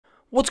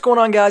What's going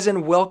on, guys,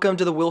 and welcome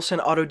to the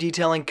Wilson Auto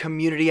Detailing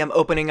community. I'm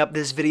opening up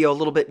this video a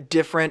little bit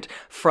different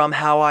from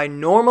how I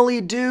normally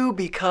do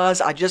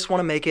because I just want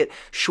to make it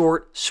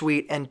short,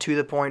 sweet, and to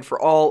the point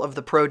for all of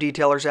the pro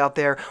detailers out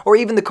there, or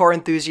even the car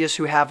enthusiasts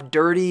who have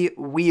dirty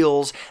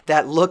wheels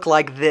that look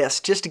like this.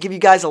 Just to give you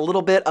guys a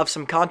little bit of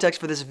some context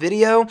for this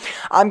video,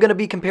 I'm going to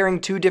be comparing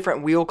two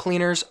different wheel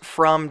cleaners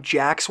from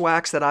Jax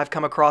Wax that I've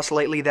come across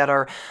lately that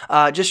are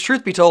just,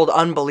 truth be told,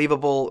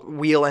 unbelievable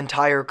wheel and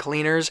tire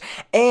cleaners,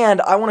 and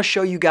I want to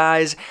show you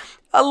guys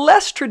a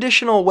less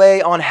traditional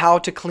way on how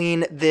to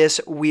clean this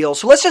wheel.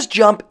 So let's just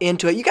jump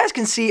into it. You guys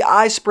can see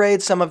I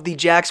sprayed some of the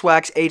Jax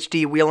Wax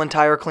HD wheel and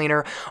tire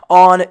cleaner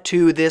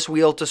onto this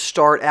wheel to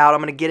start out. I'm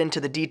going to get into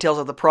the details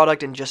of the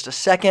product in just a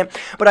second,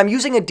 but I'm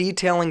using a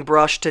detailing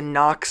brush to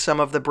knock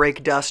some of the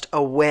brake dust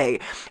away.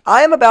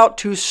 I am about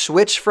to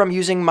switch from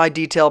using my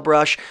detail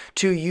brush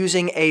to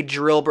using a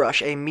drill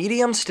brush, a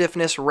medium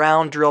stiffness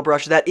round drill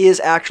brush that is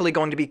actually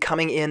going to be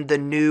coming in the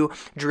new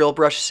drill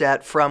brush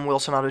set from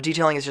Wilson Auto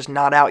Detailing. It's just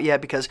not out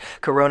yet because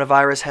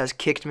coronavirus has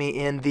kicked me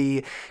in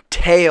the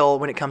tail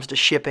when it comes to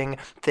shipping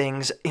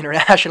things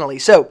internationally.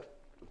 So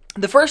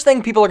the first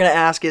thing people are going to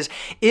ask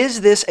is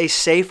this a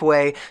safe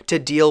way to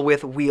deal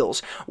with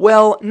wheels?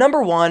 Well,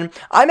 number one,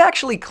 I'm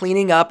actually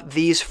cleaning up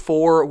these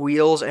 4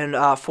 wheels and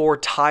 4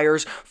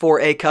 tires for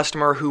a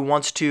customer who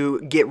wants to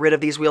get rid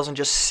of these wheels and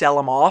just sell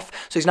them off.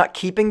 So he's not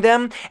keeping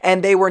them,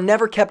 and they were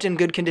never kept in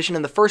good condition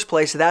in the first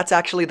place. That's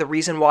actually the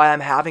reason why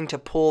I'm having to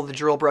pull the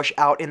drill brush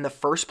out in the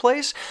first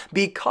place,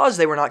 because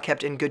they were not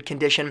kept in good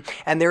condition,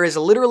 and there is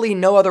literally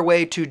no other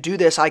way to do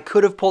this. I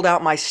could have pulled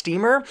out my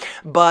steamer,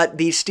 but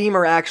the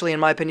steamer actually, in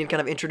my opinion, kind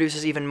of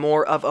introduces even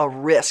more of a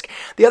risk.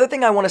 The other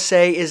thing I want to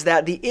say is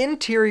that the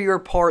interior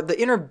part,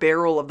 the inner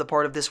barrel of the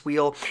part of this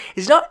wheel,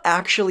 is not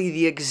actually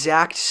the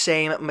exact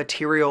same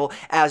material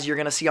as you're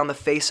going to see on the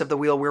face of the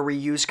wheel, where we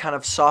use kind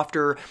of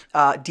softer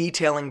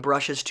detailing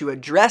brushes to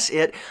address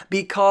it,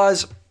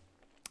 because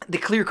the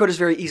clear coat is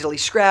very easily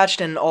scratched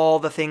and all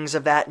the things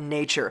of that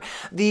nature.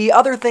 The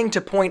other thing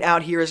to point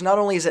out here is not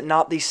only is it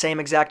not the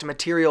same exact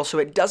material, so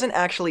it doesn't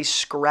actually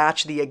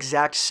scratch the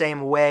exact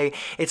same way.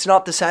 It's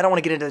not the same, I don't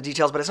want to get into the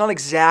details, but it's not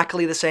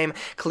exactly the same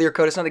clear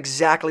coat. It's not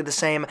exactly the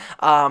same,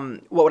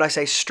 what would I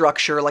say,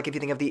 structure. Like if you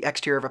think of the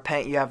exterior of a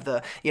paint, you have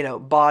the,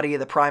 body,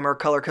 the primer,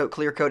 color coat,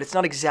 clear coat. It's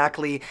not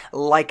exactly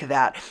like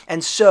that.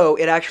 And so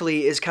it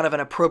actually is kind of an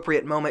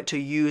appropriate moment to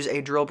use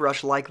a drill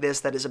brush like this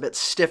that is a bit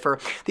stiffer.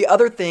 The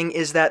other thing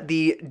is that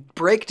the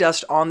brake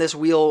dust on this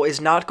wheel is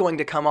not going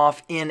to come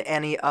off in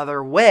any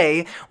other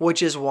way,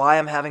 which is why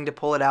I'm having to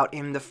pull it out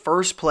in the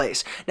first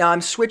place. Now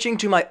I'm switching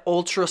to my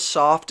ultra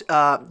soft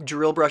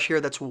drill brush here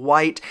that's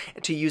white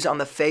to use on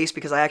the face,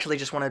 because I actually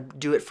just want to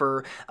do it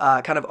for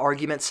kind of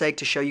argument's sake,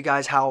 to show you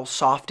guys how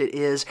soft it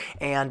is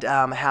and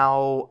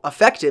how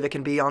effective it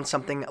can be on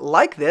something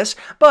like this.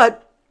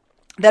 But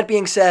that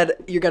being said,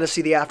 you're going to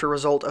see the after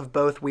result of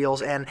both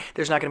wheels, and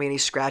there's not going to be any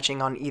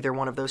scratching on either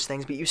one of those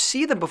things. But you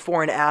see the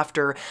before and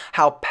after,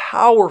 how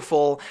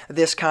powerful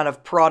this kind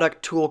of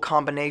product tool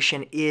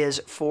combination is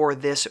for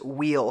this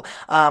wheel.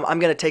 I'm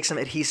going to take some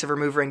adhesive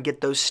remover and get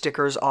those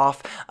stickers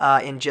off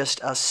in just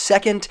a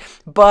second,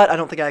 but I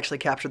don't think I actually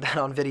captured that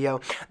on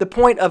video. The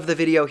point of the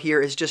video here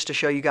is just to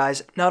show you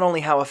guys not only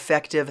how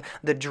effective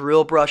the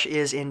drill brush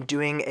is in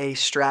doing a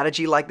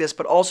strategy like this,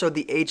 but also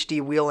the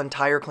HD wheel and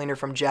tire cleaner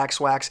from Jax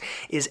Wax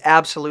is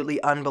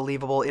absolutely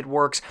unbelievable. It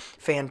works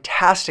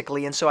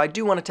fantastically, and so I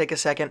do want to take a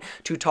second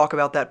to talk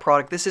about that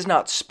product. This is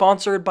not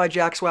sponsored by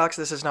Jax Wax.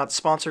 This is not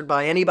sponsored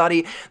by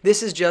anybody.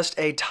 This is just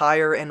a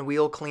tire and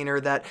wheel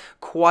cleaner that,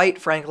 quite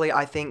frankly,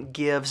 I think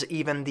gives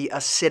even the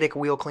acidic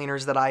wheel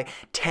cleaners that I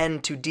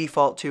tend to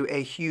default to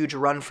a huge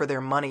run for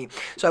their money.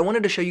 So I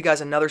wanted to show you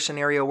guys another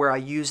scenario where I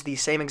use the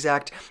same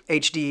exact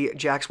HD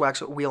Jax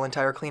Wax wheel and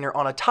tire cleaner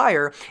on a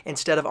tire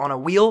instead of on a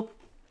wheel.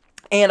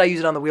 And I use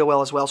it on the wheel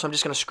well as well, so I'm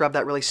just going to scrub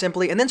that really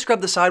simply, and then scrub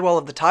the sidewall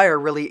of the tire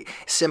really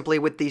simply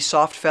with the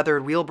soft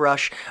feathered wheel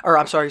brush, or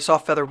I'm sorry,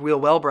 soft feathered wheel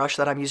well brush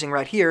that I'm using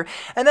right here,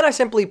 and then I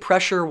simply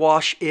pressure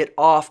wash it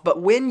off.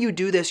 But when you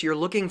do this, you're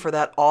looking for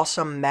that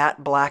awesome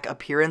matte black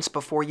appearance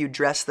before you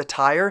dress the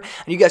tire,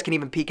 and you guys can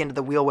even peek into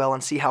the wheel well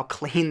and see how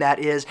clean that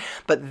is.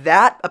 But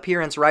that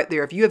appearance right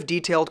there, if you have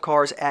detailed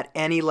cars at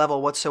any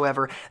level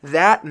whatsoever,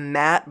 that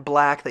matte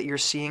black that you're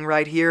seeing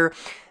right here,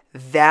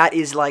 that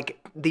is like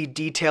the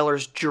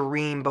detailer's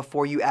dream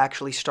before you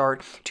actually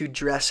start to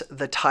dress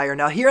the tire.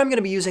 Now here I'm going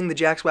to be using the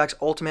Jax Wax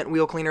Ultimate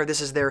Wheel Cleaner. This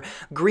is their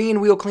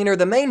green wheel cleaner.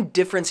 The main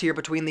difference here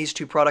between these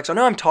two products, I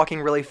know I'm talking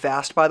really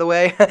fast, by the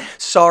way.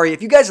 Sorry.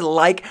 If you guys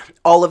like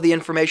all of the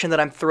information that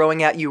I'm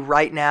throwing at you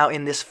right now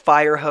in this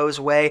fire hose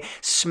way,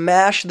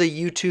 smash the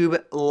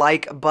YouTube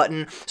like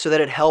button so that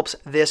it helps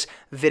this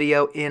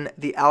video in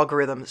the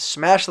algorithm.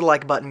 Smash the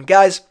like button.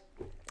 Guys,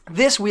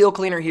 this wheel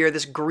cleaner here,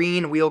 this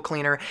green wheel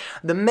cleaner,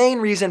 the main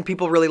reason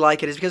people really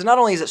like it is because not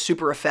only is it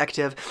super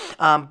effective,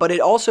 but it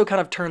also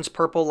kind of turns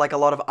purple like a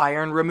lot of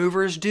iron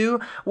removers do,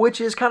 which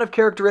is kind of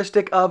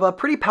characteristic of a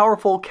pretty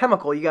powerful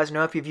chemical. You guys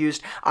know, if you've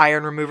used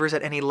iron removers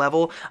at any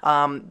level,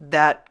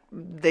 that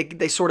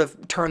they sort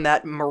of turn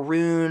that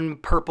maroon,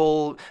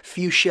 purple,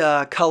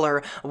 fuchsia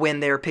color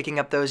when they're picking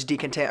up those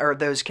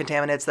those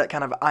contaminants, that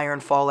kind of iron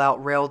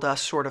fallout, rail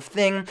dust sort of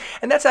thing.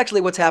 And that's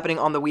actually what's happening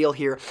on the wheel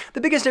here.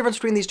 The biggest difference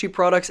between these two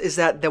products is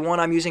that the one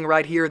I'm using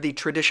right here, the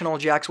traditional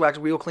Jax Wax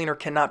wheel cleaner,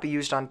 cannot be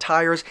used on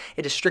tires.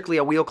 It is strictly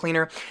a wheel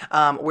cleaner,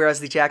 whereas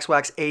the Jax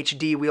Wax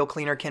HD wheel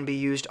cleaner can be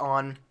used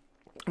on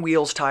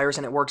wheels, tires,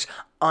 and it works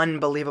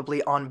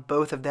unbelievably on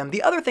both of them.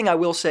 The other thing I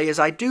will say is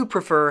I do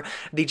prefer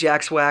the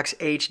Jax Wax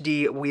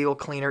HD wheel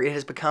cleaner. It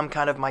has become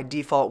kind of my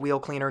default wheel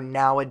cleaner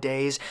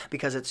nowadays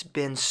because it's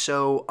been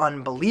so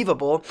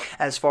unbelievable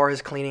as far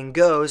as cleaning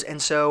goes,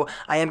 and so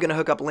I am going to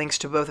hook up links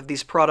to both of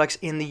these products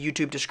in the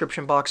YouTube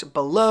description box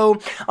below.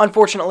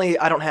 Unfortunately,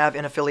 I don't have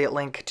an affiliate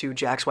link to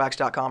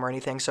jaxwax.com or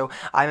anything, so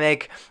I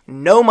make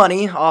no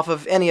money off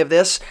of any of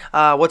this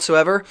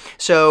whatsoever,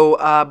 so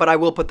but I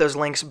will put those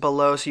links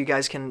below so you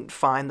guys can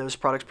find those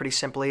products pretty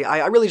simply.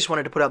 I really just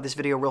wanted to put out this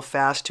video real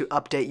fast to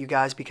update you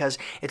guys because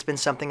it's been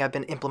something I've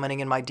been implementing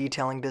in my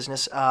detailing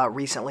business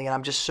recently, and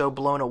I'm just so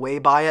blown away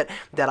by it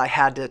that I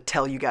had to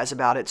tell you guys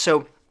about it.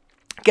 So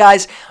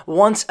guys,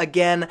 once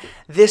again,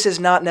 this is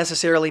not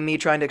necessarily me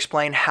trying to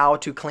explain how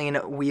to clean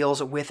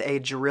wheels with a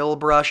drill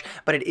brush,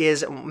 but it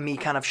is me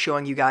kind of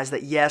showing you guys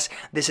that yes,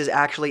 this is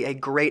actually a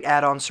great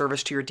add-on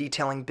service to your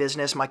detailing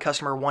business. My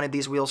customer wanted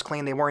these wheels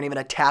cleaned. They weren't even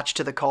attached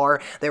to the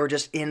car. They were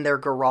just in their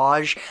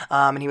garage,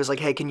 and he was like,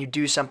 hey, can you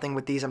do something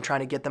with these? I'm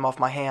trying to get them off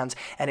my hands.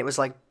 And it was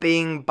like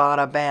bing,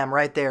 bada, bam,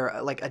 right there,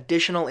 like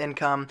additional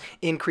income,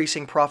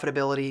 increasing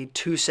profitability,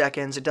 2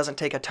 seconds. It doesn't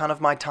take a ton of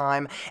my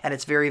time, and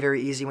it's very,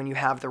 very easy when you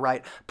have the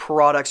right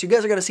products. You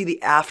guys are going to see the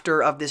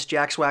after of this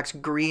Jax Wax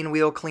green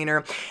wheel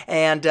cleaner,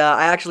 and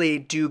I actually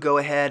do go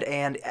ahead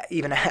and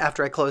even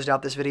after I closed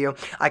out this video,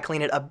 I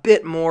clean it a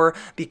bit more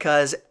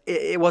because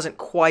it wasn't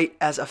quite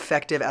as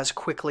effective as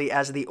quickly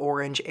as the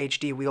orange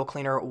HD wheel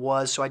cleaner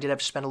was, so I did have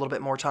to spend a little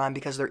bit more time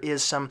because there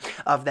is some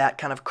of that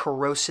kind of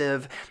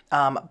corrosive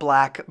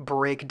black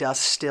brake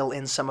dust still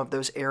in some of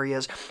those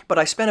areas, but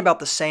I spent about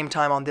the same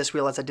time on this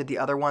wheel as I did the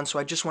other one, so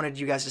I just wanted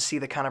you guys to see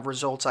the kind of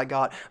results I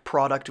got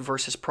product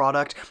versus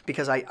product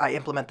because I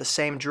implement the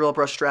same drill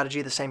brush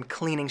strategy, the same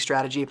cleaning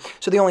strategy,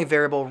 so the only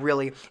variable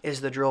really is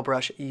the drill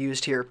brush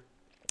used here.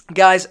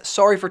 Guys,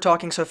 sorry for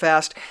talking so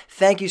fast.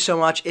 Thank you so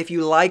much. If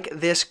you like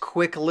this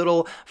quick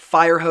little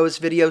fire hose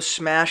video,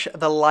 smash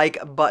the like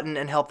button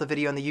and help the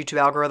video in the YouTube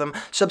algorithm.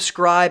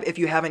 Subscribe if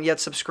you haven't yet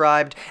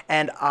subscribed,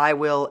 and I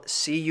will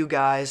see you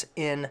guys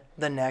in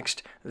the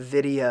next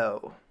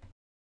video.